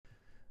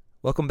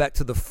Welcome back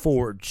to The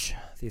Forge,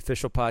 the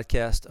official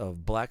podcast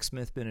of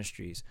Blacksmith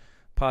Ministries.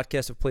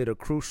 Podcasts have played a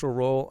crucial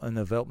role in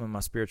the development of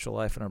my spiritual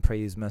life, and I pray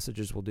these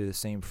messages will do the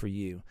same for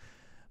you.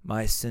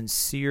 My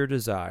sincere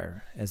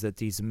desire is that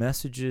these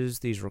messages,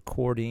 these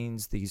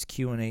recordings, these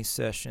Q&A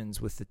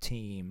sessions with the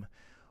team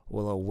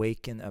will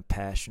awaken a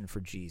passion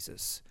for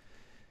Jesus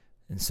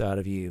inside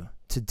of you.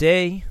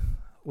 Today,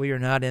 we are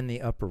not in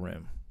the upper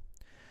room.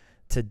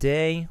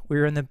 Today,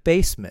 we're in the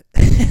basement,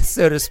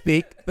 so to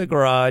speak, the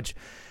garage.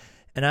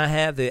 And I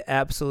have the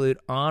absolute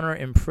honor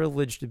and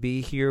privilege to be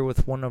here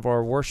with one of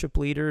our worship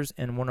leaders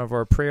and one of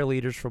our prayer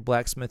leaders for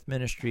Blacksmith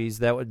Ministries.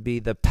 That would be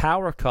the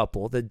power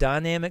couple, the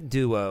dynamic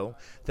duo,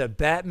 the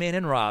Batman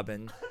and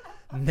Robin,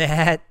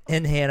 Matt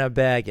and Hannah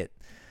Baggett.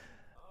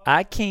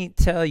 I can't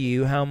tell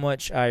you how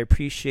much I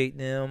appreciate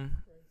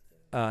them,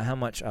 how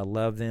much I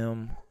love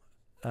them.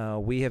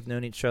 We have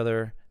known each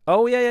other.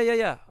 Oh,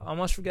 yeah.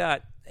 Almost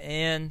forgot.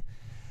 And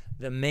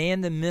the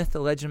man, the myth, the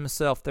legend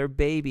himself, their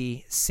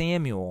baby,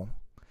 Samuel.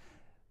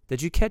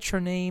 Did you catch her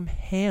name?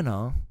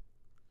 Hannah,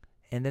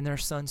 and then their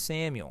son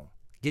Samuel.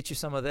 Get you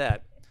some of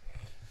that.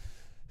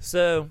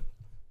 So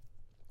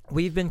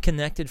we've been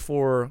connected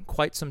for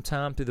quite some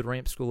time through the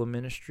Ramp School of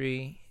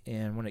Ministry,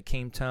 and when it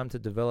came time to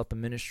develop a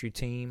ministry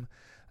team,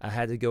 I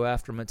had to go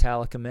after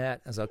Metallica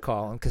Matt, as I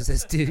call him, because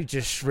this dude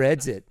just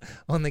shreds it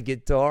on the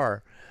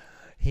guitar.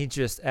 He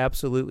just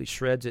absolutely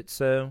shreds it.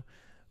 So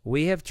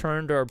we have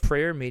turned our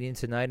prayer meeting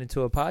tonight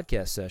into a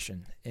podcast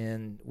session,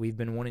 and we've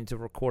been wanting to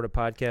record a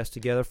podcast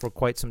together for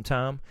quite some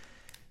time,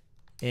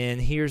 and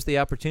here's the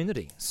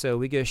opportunity. So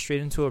we go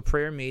straight into a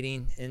prayer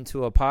meeting,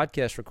 into a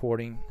podcast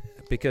recording,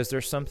 because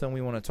there's something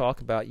we want to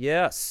talk about.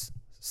 Yes,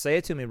 say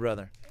it to me,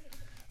 brother.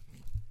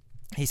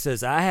 He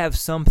says, I have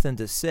something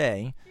to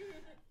say,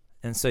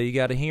 and so you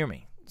got to hear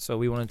me. So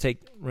we want to take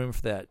room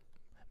for that.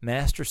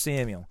 Master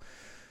Samuel,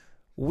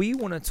 we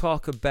want to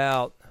talk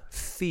about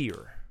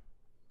fear.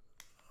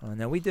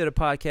 Now, we did a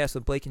podcast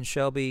with Blake and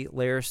Shelby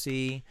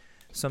Laracy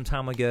some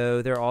time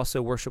ago. They're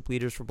also worship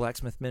leaders for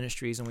Blacksmith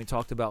Ministries, and we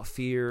talked about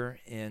fear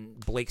and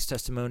Blake's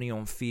testimony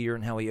on fear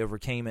and how he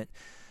overcame it.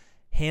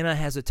 Hannah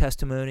has a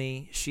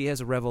testimony. She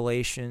has a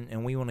revelation,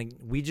 and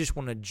we just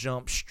want to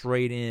jump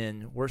straight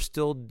in. We're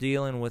still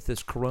dealing with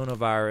this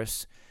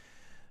coronavirus.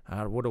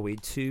 What are we,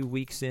 2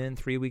 weeks in,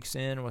 3 weeks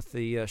in with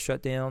the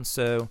shutdown?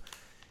 So,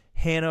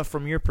 Hannah,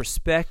 from your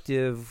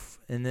perspective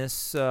in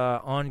this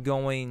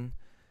ongoing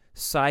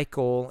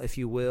cycle, if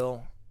you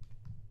will.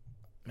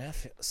 I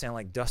sound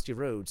like Dusty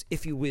Rhodes,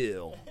 if you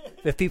will.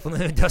 If people know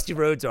who Dusty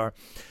Rhodes are.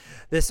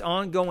 This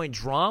ongoing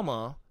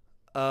drama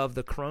of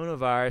the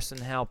coronavirus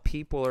and how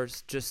people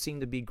just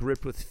seem to be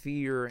gripped with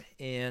fear.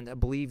 And I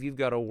believe you've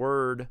got a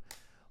word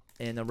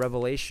and a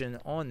revelation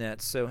on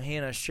that. So,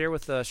 Hannah, share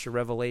with us your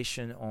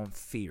revelation on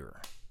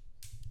fear.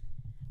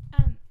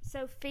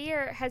 So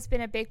fear has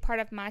been a big part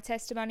of my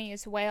testimony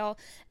as well.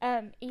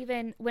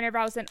 Even whenever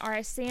I was in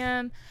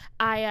RSM,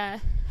 I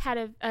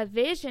had a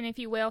vision, if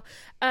you will,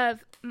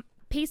 of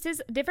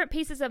different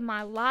pieces of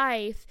my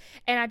life,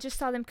 and I just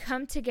saw them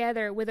come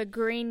together with a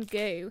green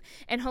goo.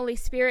 And Holy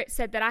Spirit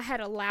said that I had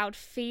allowed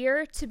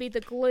fear to be the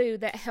glue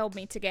that held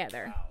me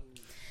together.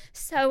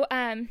 So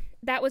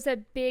that was a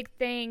big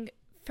thing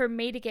for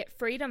me to get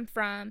freedom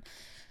from.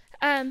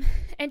 And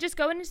just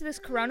going into this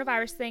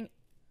coronavirus thing,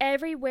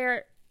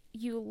 everywhere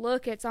you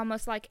look, it's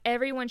almost like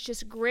everyone's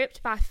just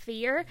gripped by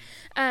fear.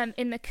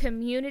 In the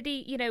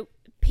community,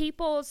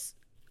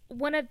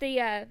 one of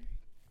the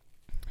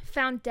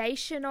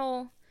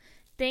foundational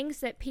things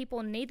that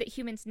people need, that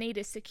humans need,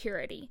 is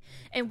security.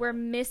 And we're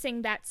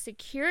missing that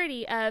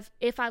security of,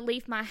 if I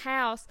leave my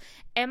house,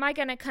 am I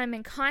going to come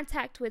in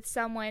contact with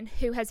someone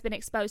who has been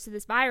exposed to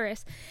this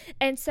virus?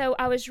 And so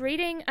I was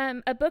reading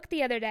a book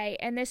the other day,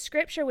 and this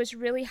scripture was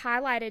really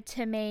highlighted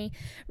to me.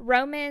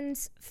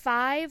 Romans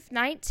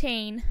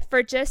 5:19,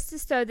 for just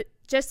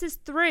as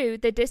through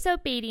the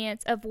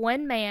disobedience of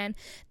one man,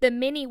 the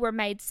many were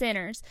made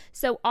sinners,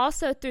 so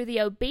also through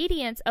the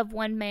obedience of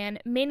one man,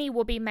 many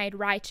will be made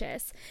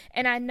righteous.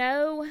 And I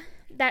know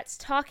that's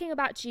talking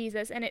about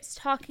Jesus, and it's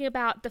talking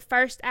about the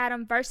first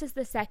Adam versus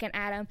the second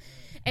Adam,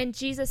 and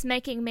Jesus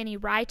making many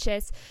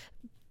righteous.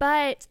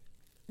 But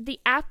the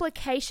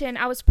application,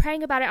 I was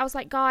praying about it. I was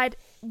like, God,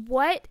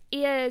 what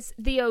is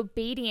the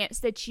obedience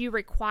that you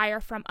require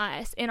from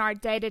us in our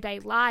day-to-day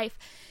life?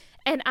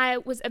 And I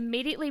was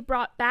immediately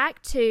brought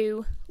back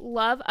to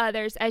love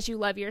others as you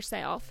love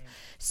yourself.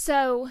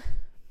 So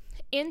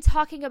in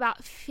talking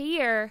about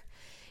fear,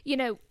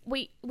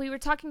 we were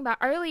talking about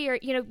earlier,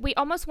 we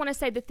almost want to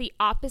say that the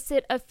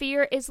opposite of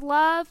fear is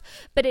love,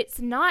 but it's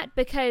not,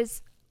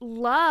 because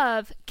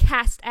love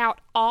casts out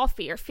all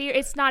fear. Fear,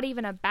 it's not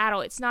even a battle.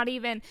 It's not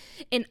even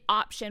an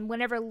option.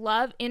 Whenever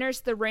love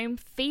enters the room,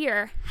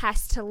 fear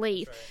has to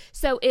leave. Right.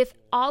 So if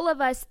all of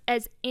us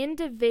as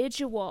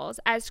individuals,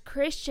 as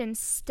Christians,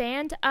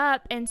 stand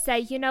up and say,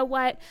 you know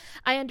what,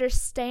 I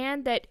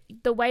understand that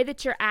the way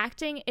that you're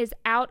acting is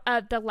out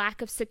of the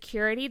lack of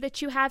security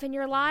that you have in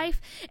your life,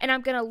 and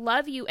I'm going to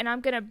love you, and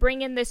I'm going to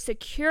bring in the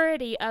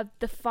security of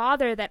the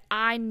Father that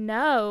I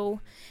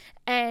know,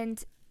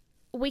 and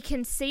we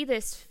can see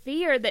this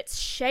fear that's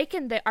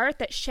shaken the earth,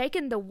 that's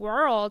shaken the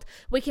world.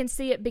 We can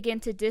see it begin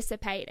to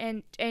dissipate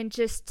and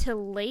just to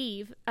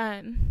leave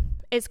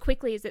as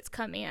quickly as it's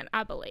come in,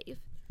 I believe.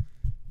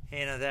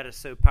 Hannah, that is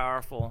so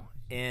powerful.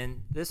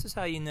 And this is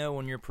how you know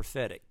when you're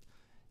prophetic,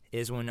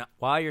 is when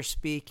while you're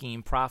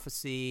speaking,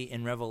 prophecy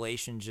and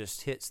revelation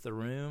just hits the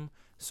room.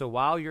 So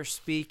while you're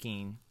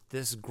speaking,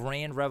 this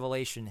grand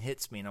revelation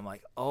hits me, and I'm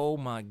like, oh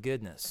my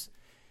goodness.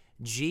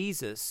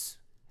 Jesus,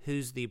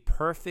 who's the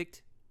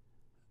perfect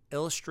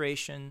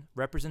illustration,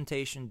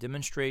 representation,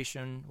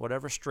 demonstration,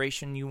 whatever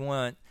stration you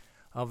want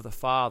of the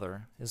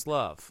Father, is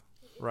love,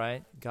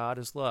 right? God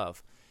is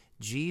love.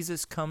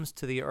 Jesus comes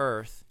to the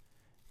earth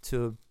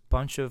to a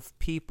bunch of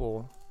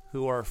people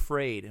who are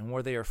afraid. And what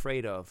are they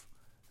afraid of?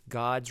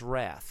 God's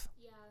wrath.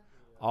 Yeah.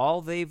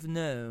 All they've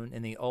known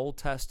in the Old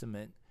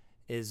Testament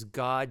is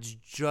God's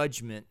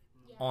judgment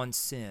on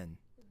sin.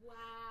 Wow.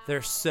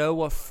 They're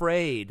so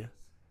afraid.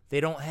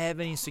 They don't have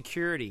any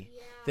security.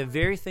 Yeah. The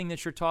very thing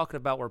that you're talking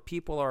about, where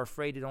people are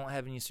afraid they don't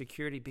have any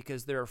security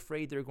because they're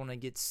afraid they're going to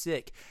get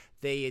sick.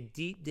 They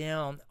deep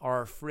down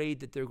are afraid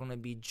that they're going to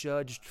be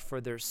judged for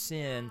their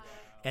sin.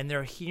 And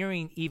they're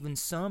hearing, even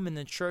some in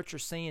the church are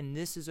saying,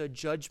 this is a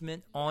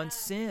judgment on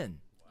sin.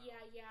 Yeah.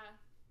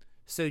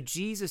 So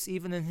Jesus,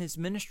 even in his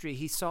ministry,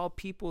 he saw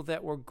people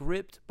that were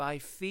gripped by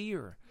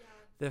fear.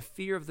 The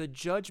fear of the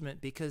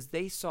judgment, because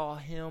they saw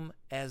him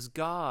as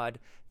God.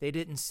 They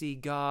didn't see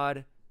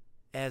God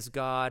as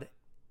God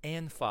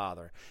and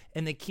Father.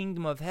 In the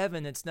kingdom of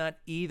heaven, it's not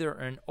either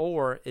and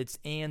or, it's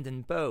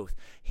and both.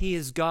 He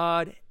is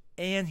God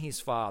and he's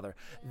Father.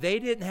 They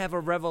didn't have a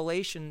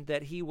revelation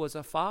that he was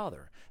a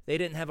father. They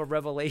didn't have a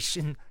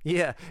revelation.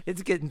 Yeah,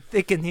 it's getting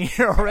thick in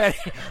here already.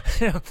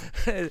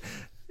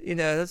 You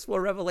know, that's what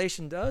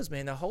Revelation does,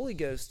 man. The Holy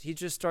Ghost, he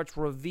just starts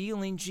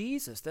revealing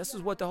Jesus. This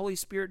is what the Holy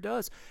Spirit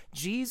does.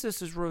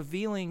 Jesus is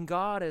revealing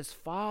God as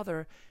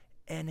Father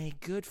and a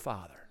good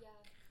Father.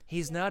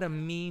 He's not a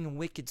mean,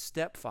 wicked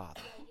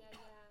stepfather.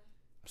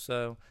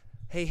 So,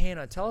 hey,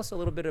 Hannah, tell us a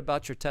little bit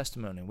about your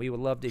testimony. We would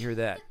love to hear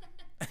that.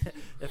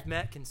 If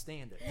Matt can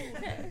stand it.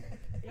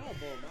 Y'all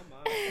blow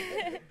my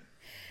mind.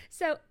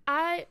 So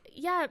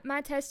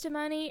my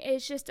testimony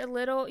is just a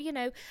little,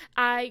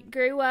 I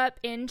grew up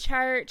in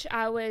church.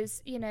 I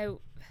was,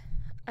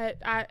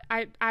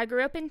 I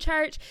grew up in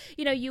church.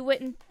 You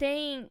wouldn't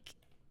think.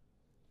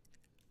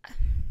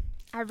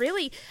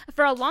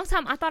 For a long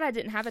time, I thought I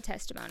didn't have a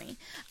testimony.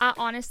 I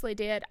honestly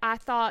did. I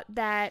thought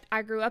that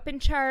I grew up in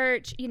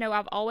church.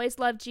 I've always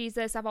loved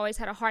Jesus. I've always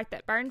had a heart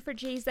that burned for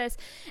Jesus.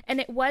 And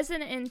it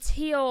wasn't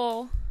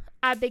until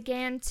I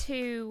began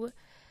to,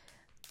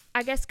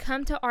 I guess,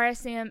 come to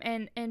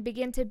RSM and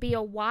begin to be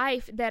a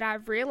wife that I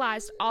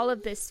realized all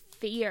of this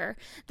fear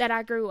that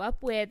I grew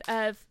up with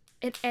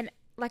and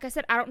like I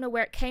said, I don't know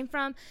where it came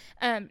from.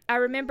 I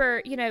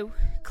remember,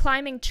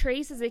 climbing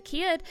trees as a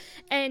kid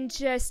and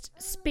just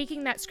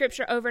speaking that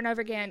scripture over and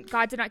over again.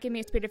 God did not give me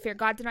a spirit of fear.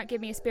 God did not give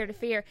me a spirit of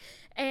fear.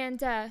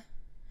 And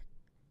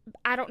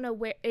I don't know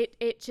where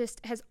it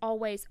just has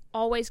always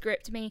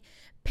gripped me.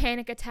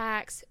 Panic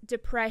attacks,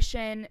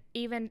 depression,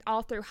 even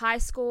all through high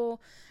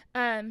school.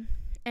 And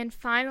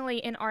finally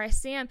in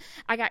RSM,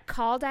 I got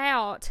called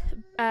out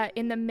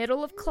in the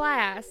middle of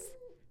class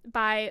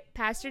by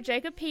Pastor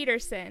Jacob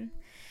Peterson.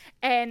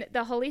 And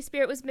the Holy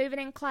Spirit was moving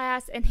in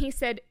class, and he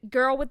said,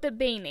 "Girl with the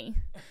beanie."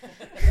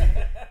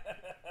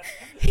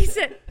 He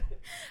said,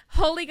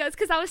 "Holy Ghost,"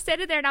 because I was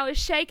sitting there and I was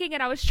shaking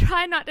and I was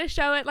trying not to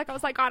show it. Like I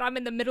was like, God, I'm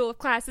in the middle of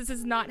class. This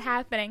is not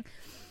happening.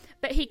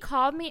 But he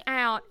called me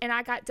out, and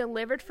I got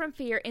delivered from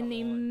fear in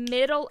the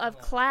middle of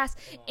class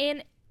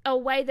in a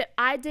way that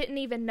I didn't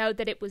even know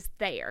that it was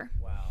there.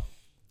 Wow.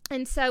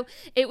 And so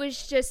it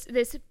was just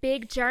this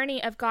big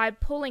journey of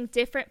God pulling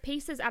different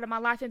pieces out of my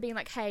life and being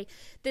like, hey,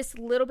 this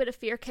little bit of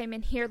fear came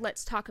in here.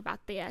 Let's talk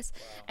about this.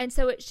 Wow. And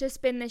so it's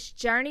just been this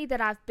journey that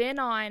I've been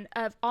on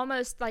of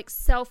almost like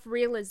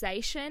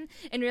self-realization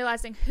and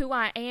realizing who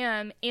I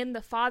am in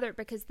the Father,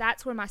 because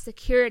that's where my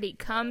security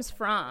comes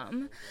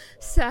from. Wow.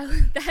 So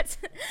that's...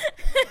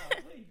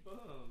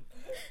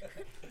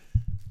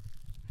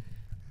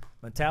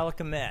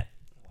 Metallica Matt.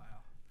 Wow.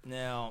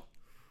 Now...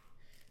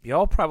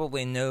 y'all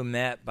probably know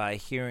Matt by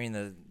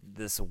hearing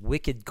this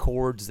wicked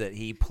chords that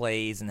he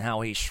plays and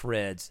how he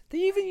shreds. Do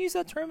you even use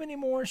that term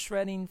anymore,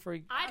 shredding?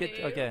 I do.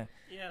 Okay.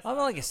 Yes, I'm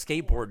not like a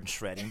skateboarding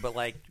shredding, but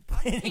like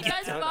playing he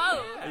does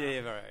both. Yeah,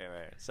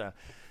 right.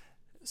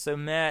 So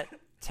Matt,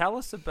 tell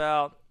us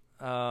about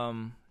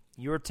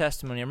your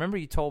testimony. I remember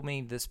you told me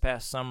this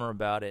past summer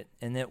about it,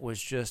 and it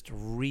was just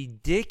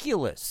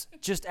ridiculous,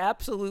 just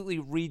absolutely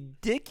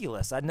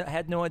ridiculous. I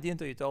had no idea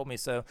until you told me.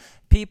 So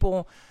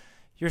people...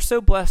 you're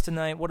so blessed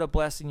tonight. What a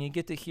blessing. You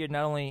get to hear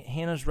not only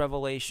Hannah's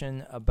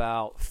revelation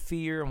about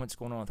fear and what's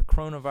going on with the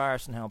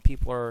coronavirus and how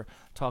people are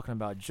talking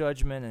about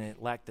judgment and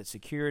it lacked that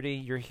security.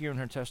 You're hearing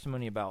her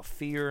testimony about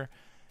fear.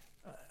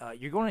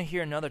 You're going to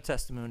hear another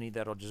testimony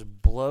that'll just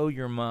blow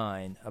your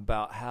mind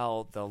about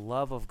how the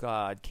love of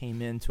God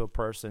came into a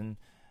person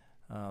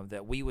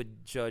that we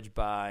would judge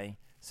by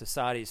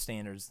society's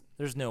standards,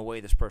 there's no way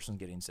this person's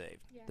getting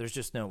saved. Yeah. There's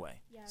just no way.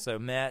 Yeah. So,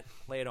 Matt,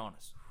 lay it on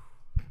us.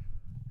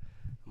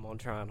 I'm gonna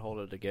try and hold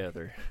it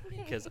together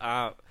because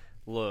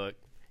look,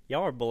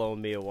 y'all are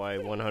blowing me away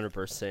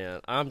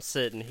 100%. I'm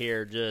sitting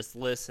here just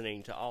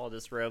listening to all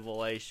this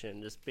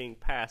revelation just being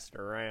passed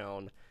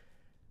around,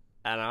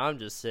 and I'm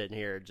just sitting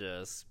here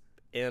just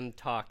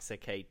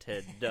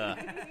intoxicated.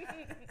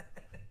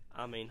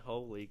 I mean,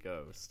 Holy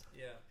Ghost.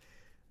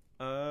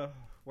 Yeah.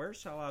 Where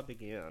shall I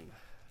begin?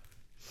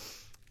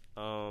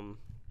 Let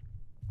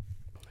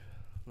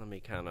me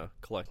kind of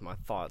collect my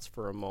thoughts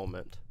for a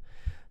moment.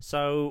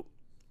 So,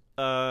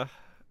 I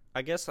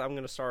guess I'm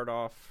going to start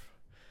off.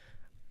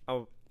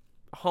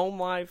 Home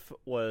life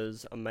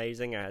was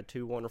amazing. I had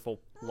two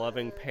wonderful,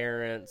 loving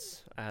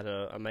parents. I had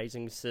an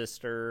amazing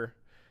sister.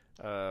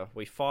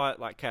 We fought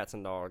like cats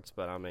and dogs,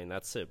 but I mean,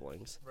 that's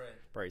siblings. Right.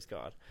 Praise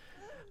God.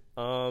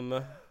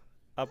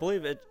 I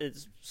believe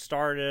it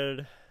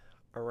started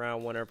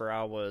around whenever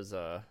I was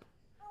I'd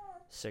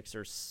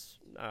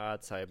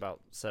say about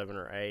 7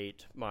 or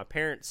 8. My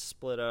parents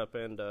split up,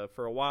 and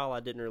for a while I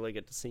didn't really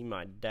get to see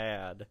my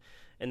dad,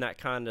 and that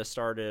kind of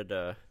started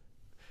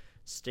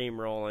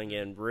steamrolling,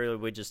 and really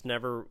we just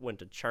never went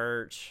to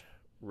church.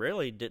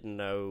 Really didn't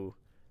know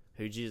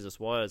who Jesus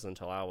was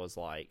until I was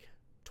like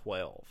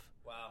 12.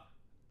 Wow.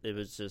 It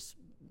was just,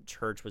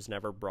 church was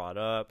never brought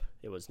up.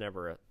 It was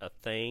never a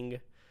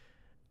thing.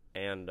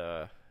 And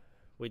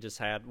we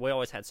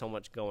always had so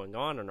much going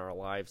on in our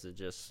lives that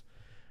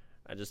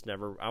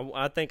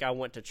I think I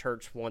went to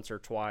church once or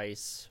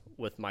twice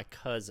with my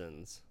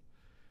cousins.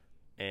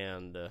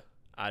 And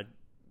I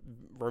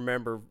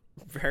remember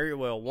very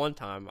well one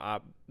time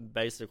I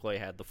basically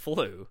had the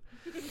flu.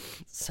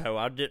 So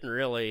I didn't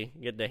really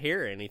get to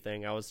hear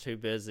anything. I was too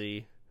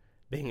busy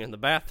being in the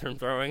bathroom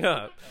throwing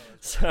up.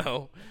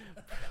 So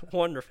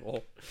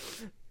wonderful.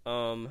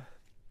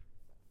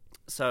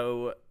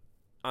 So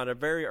at a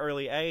very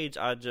early age,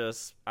 I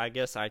guess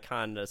I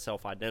kind of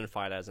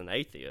self-identified as an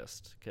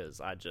atheist, because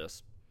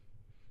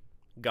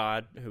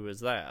God, who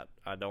is that?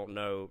 I don't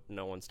know.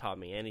 No one's taught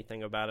me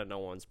anything about it. No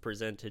one's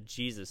presented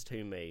Jesus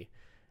to me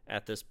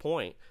at this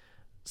point.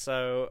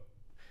 So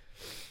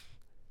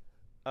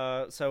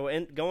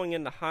going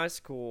into high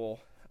school,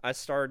 I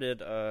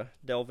started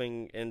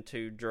delving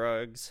into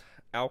drugs,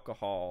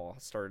 alcohol.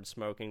 Started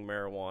smoking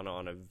marijuana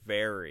on a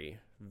very,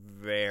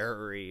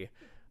 very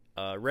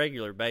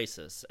regular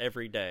basis.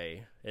 Every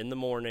day in the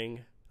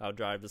morning, I'll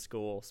drive to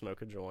school,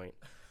 smoke a joint,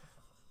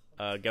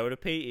 go to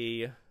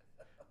PE,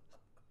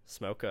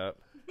 smoke up,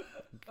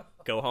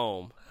 go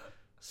home,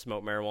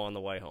 smoke marijuana on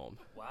the way home.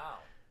 Wow.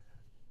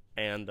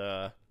 And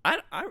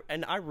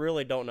I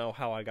really don't know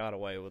how I got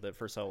away with it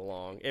for so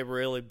long. It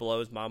really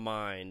blows my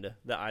mind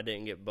that I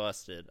didn't get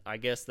busted. I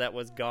guess that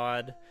was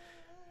God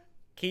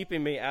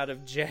keeping me out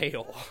of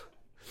jail,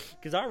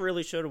 because I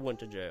really should have went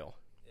to jail.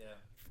 Yeah.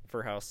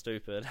 For how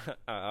stupid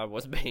I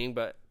was being,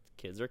 but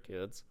kids are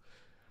kids.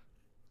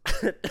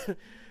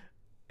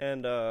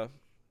 And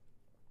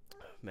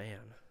man,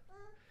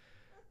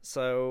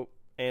 so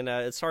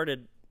it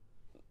started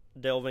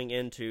delving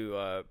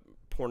into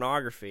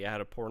pornography. I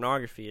had a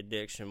pornography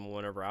addiction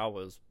whenever I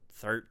was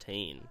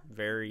 13,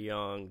 very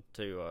young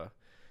to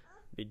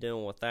be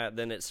dealing with that.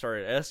 Then it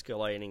started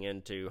escalating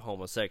into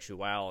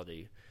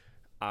homosexuality.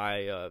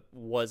 I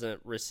wasn't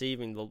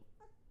receiving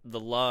the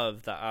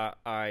love that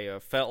I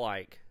felt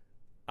like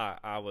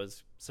I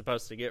was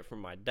supposed to get from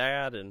my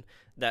dad, and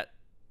that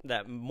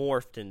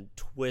morphed and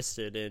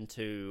twisted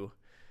into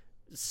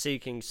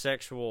seeking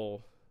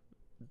sexual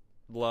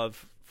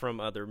love from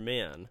other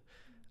men.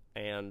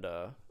 And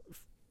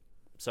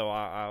so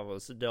I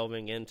was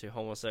delving into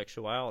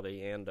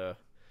homosexuality, and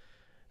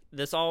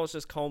this all was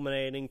just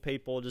culminating.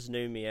 People just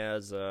knew me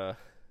as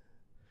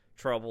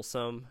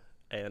troublesome,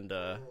 and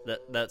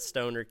that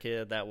stoner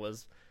kid that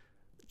was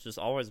just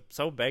always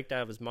so baked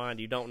out of his mind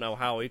you don't know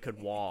how he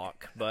could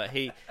walk, but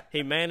he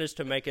managed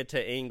to make it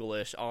to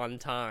English on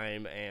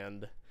time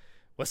and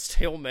was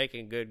still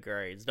making good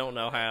grades. Don't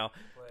know how,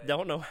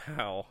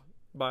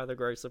 by the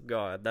grace of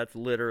God. That's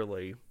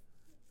literally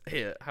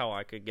it, how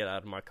I could get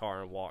out of my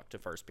car and walk to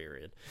first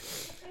period.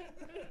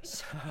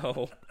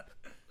 So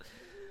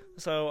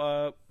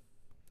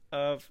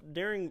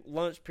during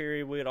lunch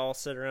period, we'd all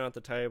sit around at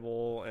the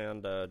table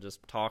and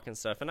just talk and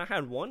stuff. And I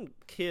had one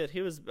kid,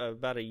 he was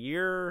about a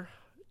year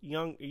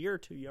or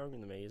two younger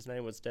than me. His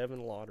name was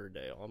Devin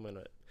Lauderdale. I'm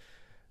gonna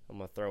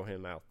throw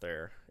him out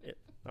there.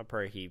 I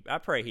pray he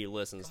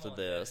listens to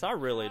this. I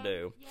really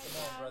do. Yeah,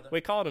 Come on, brother.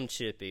 We called him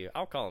Chippy.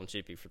 I'll call him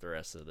Chippy for the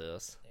rest of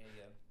this. There you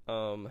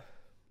go.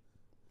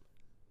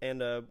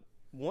 And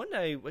one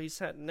day he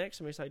sat next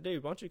to me and said,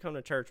 "Dude, why don't you come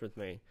to church with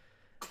me?"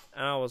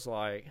 And I was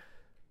like,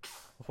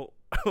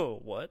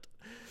 "What?"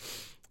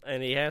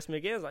 And he asked me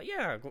again. I was like,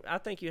 "Yeah, I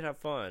think you'd have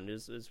fun.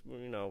 It's a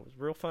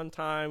real fun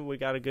time. We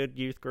got a good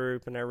youth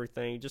group and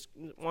everything.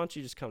 Why don't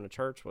you just come to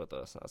church with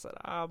us?" And I said,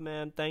 "Oh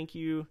man, thank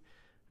you.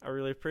 I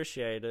really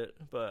appreciate it,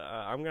 but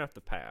I'm gonna have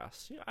to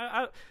pass."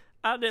 I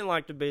didn't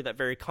like to be that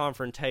very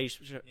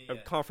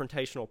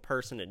confrontational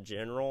person in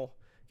general,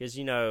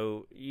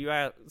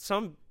 Because,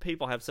 some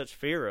people have such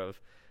fear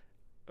of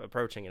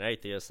approaching an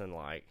atheist and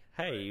like,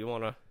 hey, you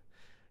want to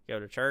go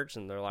to church?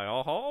 And they're like,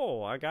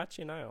 oh, I got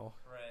you now.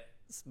 Right.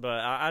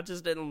 But I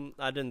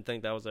didn't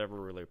think that was ever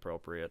really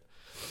appropriate.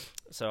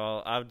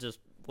 So I just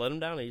let him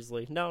down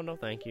easily. No,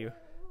 thank you.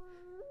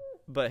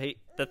 But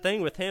the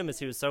thing with him is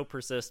he was so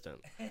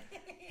persistent.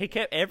 He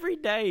kept every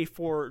day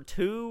for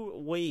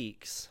 2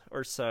 weeks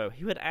or so,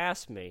 he would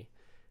ask me,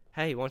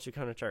 hey, why don't you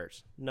come to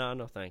church?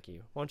 No, thank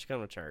you. Why don't you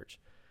come to church?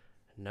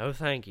 No,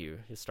 thank you.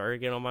 He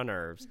started getting on my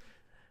nerves.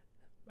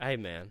 Hey,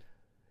 man,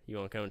 you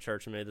want to come to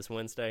church with me this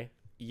Wednesday?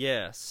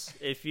 Yes.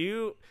 If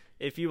you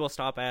will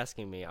stop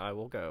asking me, I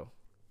will go.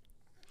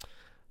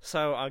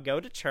 So I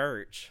go to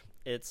church.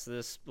 It's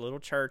this little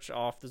church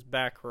off this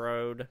back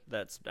road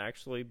that's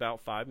actually about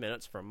 5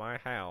 minutes from my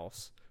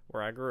house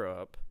where I grew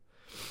up.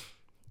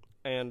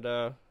 And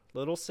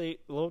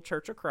little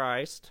Church of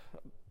Christ.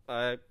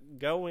 I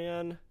go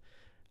in.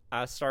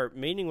 I start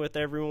meeting with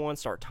everyone,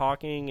 start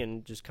talking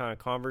and just kind of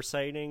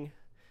conversating.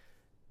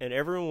 And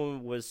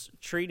everyone was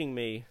treating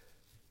me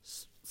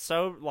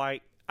so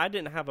like I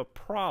didn't have a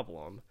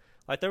problem.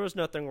 Like there was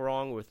nothing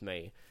wrong with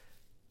me.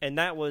 And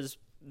that was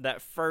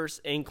that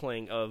first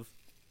inkling of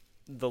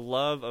the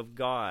love of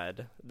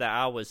God that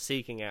I was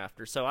seeking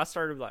after. So I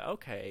started like,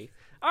 okay,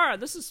 all right,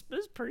 this is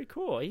pretty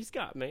cool. He's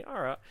got me.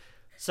 All right.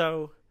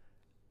 So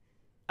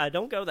I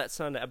don't go that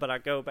Sunday, but I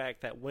go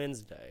back that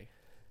Wednesday.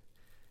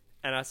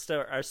 And I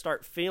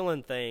start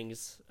feeling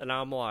things, and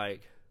I'm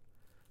like,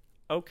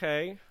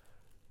 okay,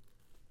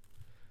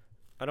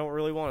 I don't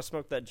really want to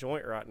smoke that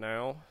joint right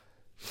now.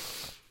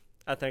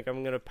 I think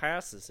I'm gonna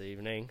pass this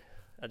evening.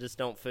 I just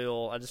don't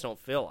feel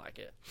like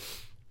it.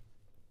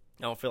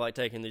 I don't feel like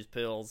taking these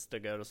pills to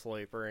go to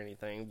sleep or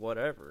anything.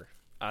 Whatever.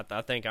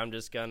 I think I'm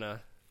just gonna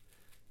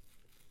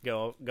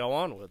go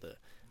on with it.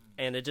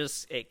 And it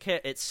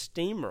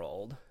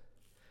steamrolled.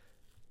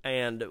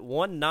 And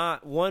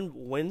one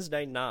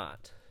Wednesday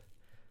night,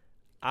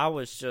 I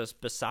was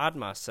just beside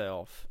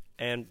myself,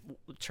 and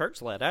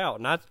church let out,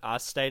 and I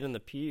stayed in the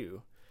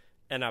pew,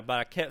 but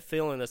I kept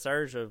feeling this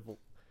urge of,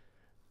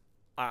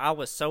 I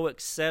was so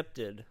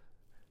accepted.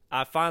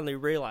 I finally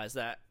realized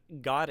that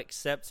God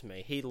accepts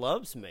me. He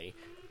loves me.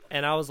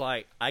 And I was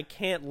like, I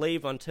can't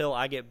leave until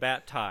I get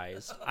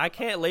baptized. I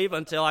can't leave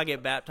until I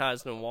get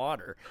baptized in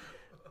water.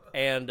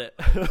 And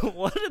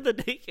one of the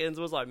deacons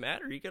was like,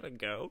 Matt, are you going to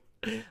go?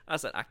 I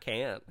said, I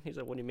can't. He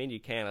said, what do you mean you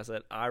can't? I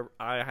said, I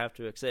have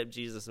to accept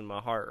Jesus in my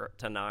heart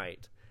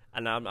tonight,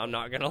 and I'm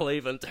not going to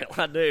leave until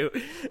I do.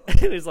 And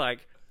he's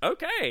like,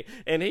 okay.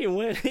 And he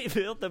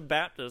filled the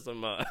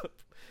baptism up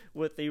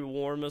with the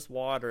warmest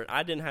water.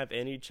 I didn't have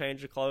any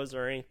change of clothes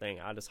or anything.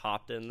 I just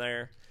hopped in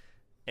there,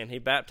 and he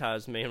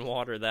baptized me in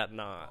water that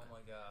night. Oh,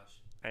 my gosh.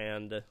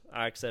 And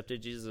I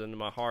accepted Jesus into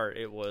my heart.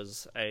 It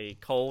was a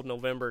cold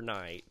November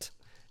night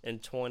in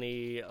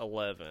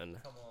 2011.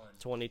 Come on.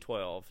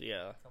 2012, yeah.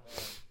 Come on.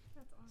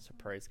 That's awesome. So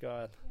praise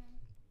God.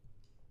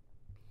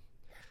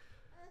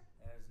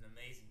 That is an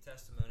amazing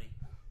testimony.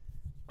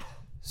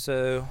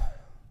 So,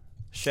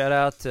 shout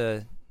out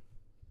to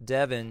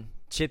Devin,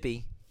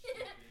 Chippy,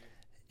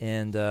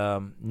 and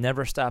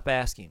never stop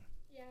asking.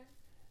 Yeah.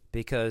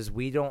 Because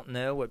we don't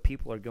know what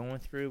people are going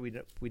through.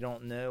 We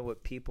don't know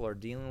what people are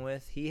dealing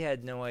with. He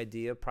had no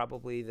idea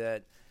probably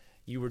that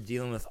you were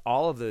dealing with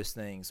all of those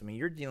things. I mean,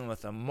 you're dealing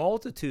with a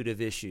multitude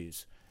of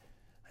issues,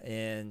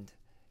 and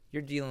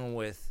you're dealing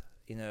with,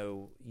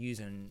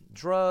 using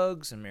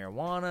drugs and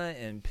marijuana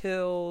and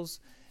pills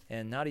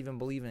and not even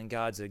believing in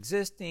God's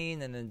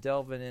existing, and then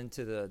delving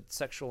into the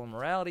sexual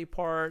immorality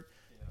part.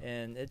 Yeah.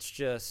 And it's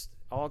just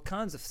all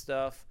kinds of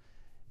stuff.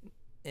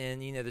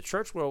 And, the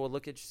church world would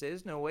look at you and say,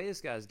 there's no way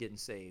this guy's getting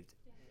saved.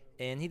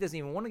 And he doesn't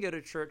even want to go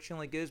to church. He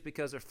only goes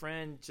because a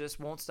friend just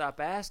won't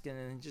stop asking,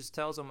 and just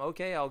tells him,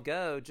 okay, I'll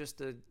go just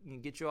to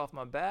get you off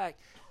my back.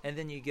 And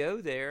then you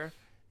go there,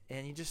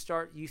 and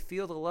you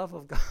feel the love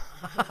of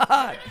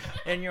God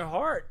in your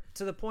heart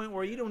to the point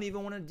where you don't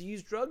even want to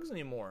use drugs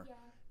anymore. Yeah.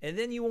 And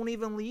then you won't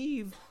even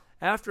leave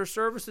after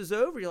service is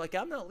over. You're like,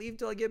 I'm not leaving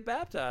till I get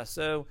baptized.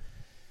 So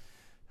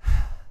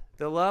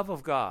the love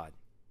of God.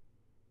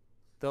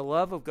 The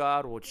love of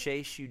God will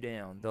chase you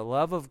down. The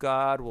love of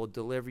God will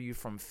deliver you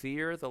from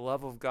fear. The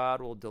love of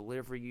God will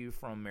deliver you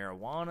from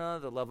marijuana.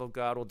 The love of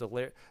God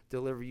will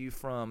deliver you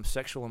from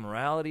sexual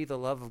immorality. The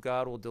love of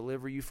God will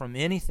deliver you from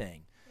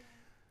anything.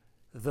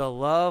 The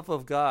love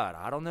of God.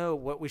 I don't know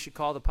what we should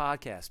call the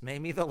podcast.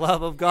 Maybe the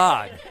love of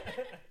God.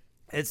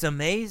 It's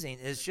amazing.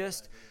 It's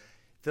just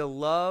the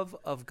love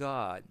of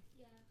God.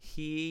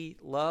 He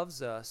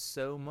loves us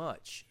so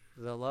much.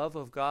 The love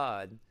of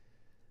God.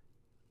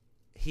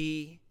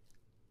 I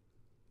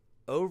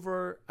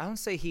don't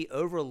say he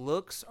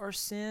overlooks our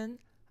sin.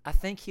 I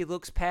think he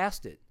looks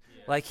past it.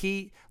 Yeah.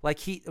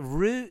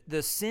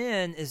 The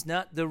sin is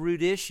not the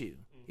root issue.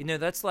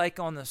 That's like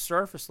on the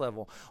surface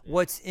level.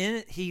 What's in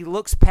it, he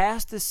looks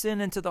past the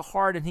sin into the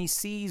heart, and he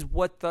sees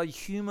what the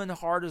human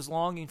heart is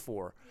longing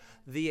for.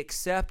 The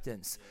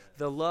acceptance,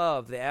 the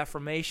love, the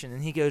affirmation,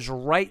 and he goes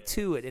right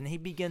to it, and he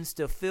begins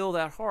to fill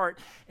that heart,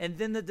 and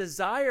then the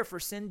desire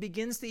for sin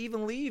begins to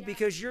even leave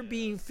because you're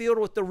being filled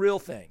with the real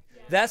thing.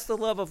 That's the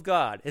love of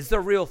God. It's the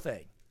real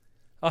thing.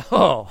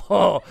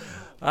 Oh,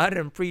 I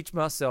didn't preach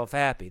myself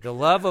happy. The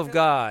love of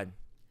God.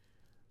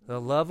 The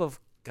love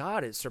of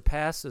God, it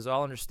surpasses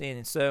all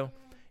understanding. So,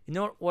 you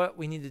know what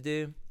we need to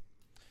do?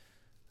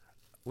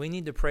 We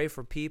need to pray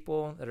for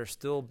people that are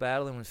still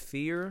battling with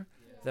fear,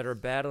 that are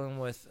battling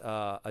with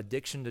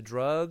addiction to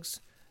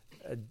drugs,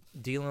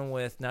 dealing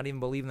with not even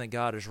believing that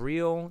God is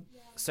real,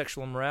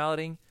 sexual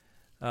immorality.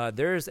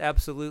 There is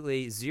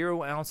absolutely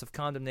 0 ounce of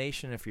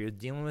condemnation if you're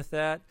dealing with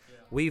that.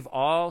 We've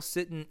all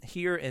sitting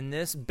here in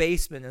this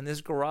basement, in this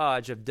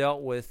garage, have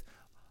dealt with,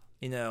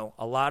 a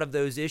lot of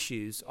those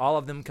issues, all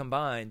of them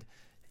combined.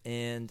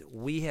 And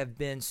we have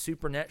been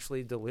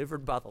supernaturally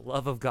delivered by the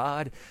love of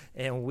God,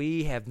 and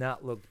we have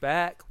not looked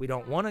back. We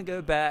don't want to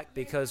go back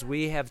because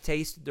we have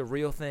tasted the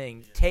real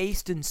thing.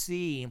 Taste and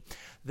see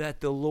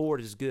that the Lord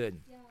is good.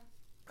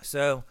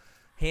 So,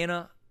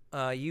 Hannah,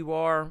 you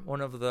are one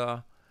of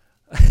the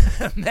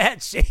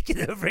Matt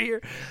shaking over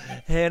here.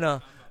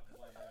 Hannah,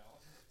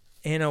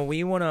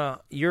 we want to.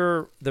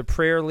 You're the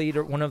prayer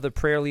leader, one of the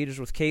prayer leaders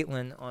with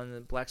Caitlin on the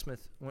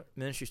Blacksmith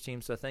Ministries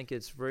team. So I think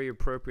it's very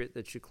appropriate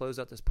that you close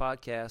out this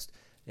podcast.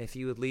 If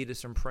you would lead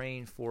us in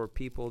praying for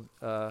people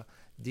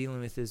dealing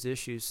with these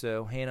issues.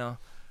 So Hannah,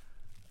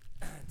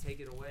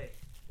 take it away.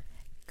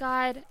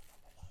 God,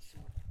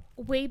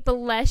 we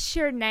bless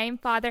your name,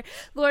 Father.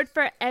 Lord,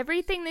 for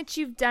everything that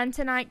you've done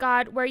tonight,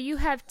 God, where you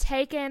have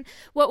taken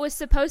what was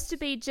supposed to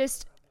be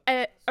just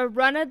a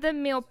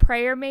run-of-the-mill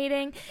prayer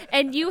meeting,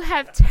 and you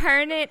have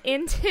turned it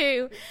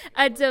into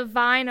a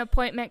divine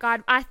appointment,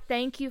 God. I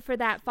thank you for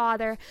that,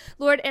 Father.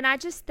 Lord, and I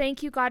just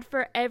thank you, God,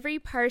 for every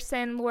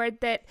person, Lord,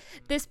 that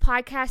this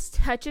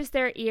podcast touches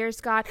their ears,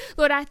 God.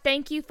 Lord, I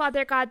thank you,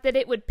 Father God, that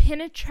it would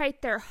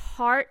penetrate their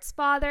hearts,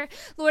 Father,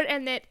 Lord,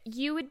 and that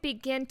you would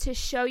begin to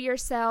show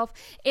yourself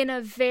in a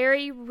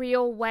very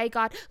real way,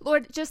 God.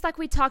 Lord, just like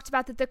we talked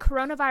about, that the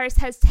coronavirus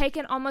has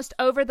taken almost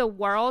over the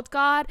world,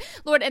 God,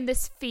 Lord, and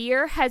this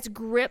fear has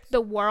gripped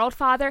the world,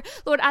 Father.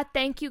 Lord, I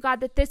thank you,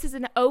 God, that this is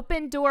an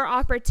open door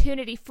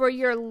opportunity for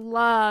your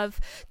love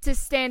to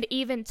stand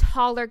even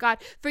taller, God,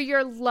 for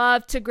your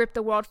love to grip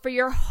the world, for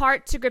your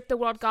heart to grip the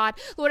world, God.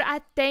 Lord,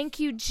 I thank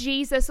you,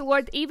 Jesus,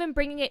 Lord, even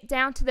bringing it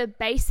down to the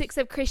basics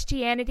of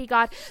Christianity,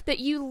 God, that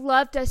you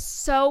loved us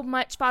so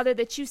much, Father,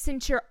 that you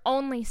sent your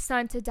only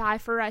Son to die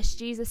for us,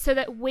 Jesus, so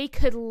that we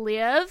could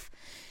live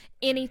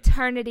in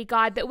eternity,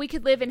 God, that we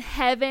could live in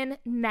heaven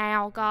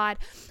now, God.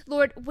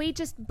 Lord, we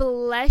just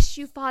bless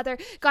you, Father.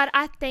 God,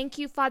 I thank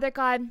you, Father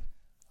God,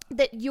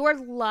 that your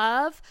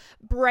love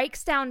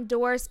breaks down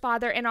doors,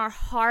 Father, in our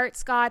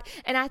hearts, God.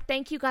 And I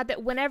thank you, God,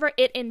 that whenever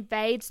it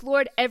invades,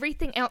 Lord,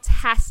 everything else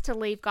has to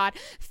leave, God.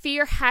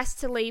 Fear has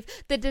to leave.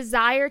 The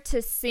desire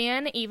to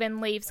sin even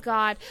leaves,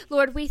 God.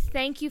 Lord, we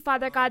thank you,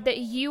 Father God, that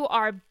you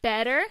are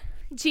better.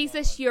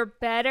 Jesus, you're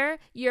better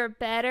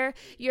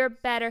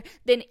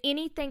than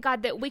anything,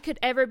 God, that we could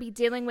ever be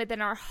dealing with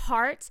in our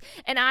hearts.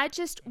 And I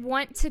just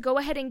want to go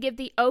ahead and give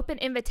the open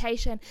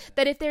invitation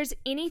that if there's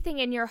anything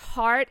in your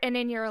heart and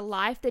in your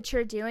life that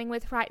you're dealing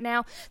with right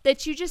now,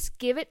 that you just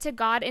give it to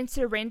God and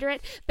surrender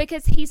it,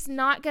 because he's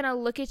not going to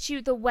look at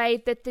you the way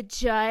that the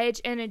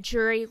judge and a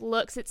jury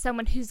looks at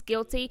someone who's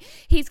guilty.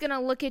 He's going to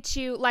look at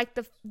you like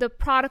the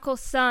prodigal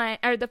son,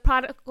 or the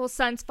prodigal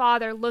son's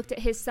father looked at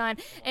his son,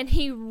 and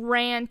he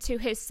ran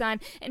to his son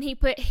and he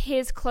put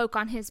his cloak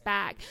on his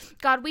back.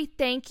 God, we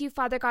thank you,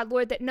 Father God,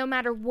 Lord, that no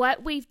matter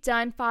what we've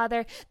done,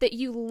 Father, that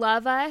you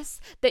love us,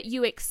 that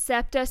you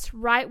accept us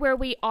right where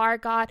we are,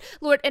 God,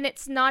 Lord. And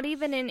it's not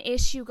even an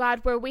issue,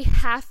 God, where we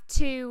have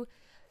to,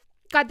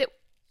 God, that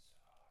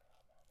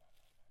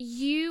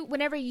you,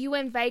 whenever you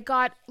invade,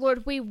 God,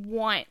 Lord, we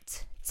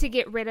want to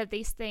get rid of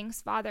these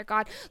things, Father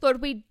God.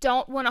 Lord, we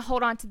don't want to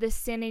hold on to this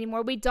sin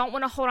anymore. We don't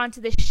want to hold on to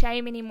this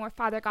shame anymore,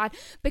 Father God,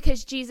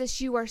 because Jesus,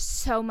 you are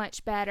so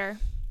much better.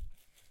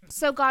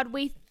 So God,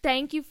 we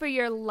thank you for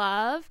your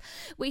love.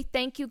 We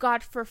thank you,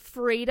 God, for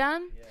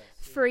freedom,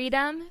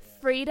 freedom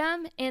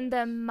in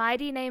the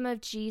mighty name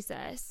of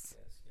Jesus.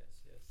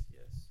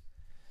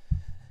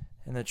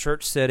 And the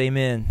church said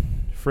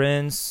amen.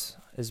 Friends,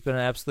 it's been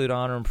an absolute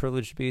honor and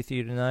privilege to be with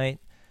you tonight.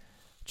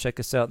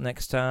 Check us out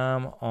next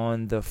time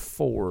on The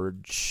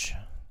Forge.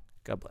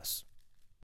 God bless.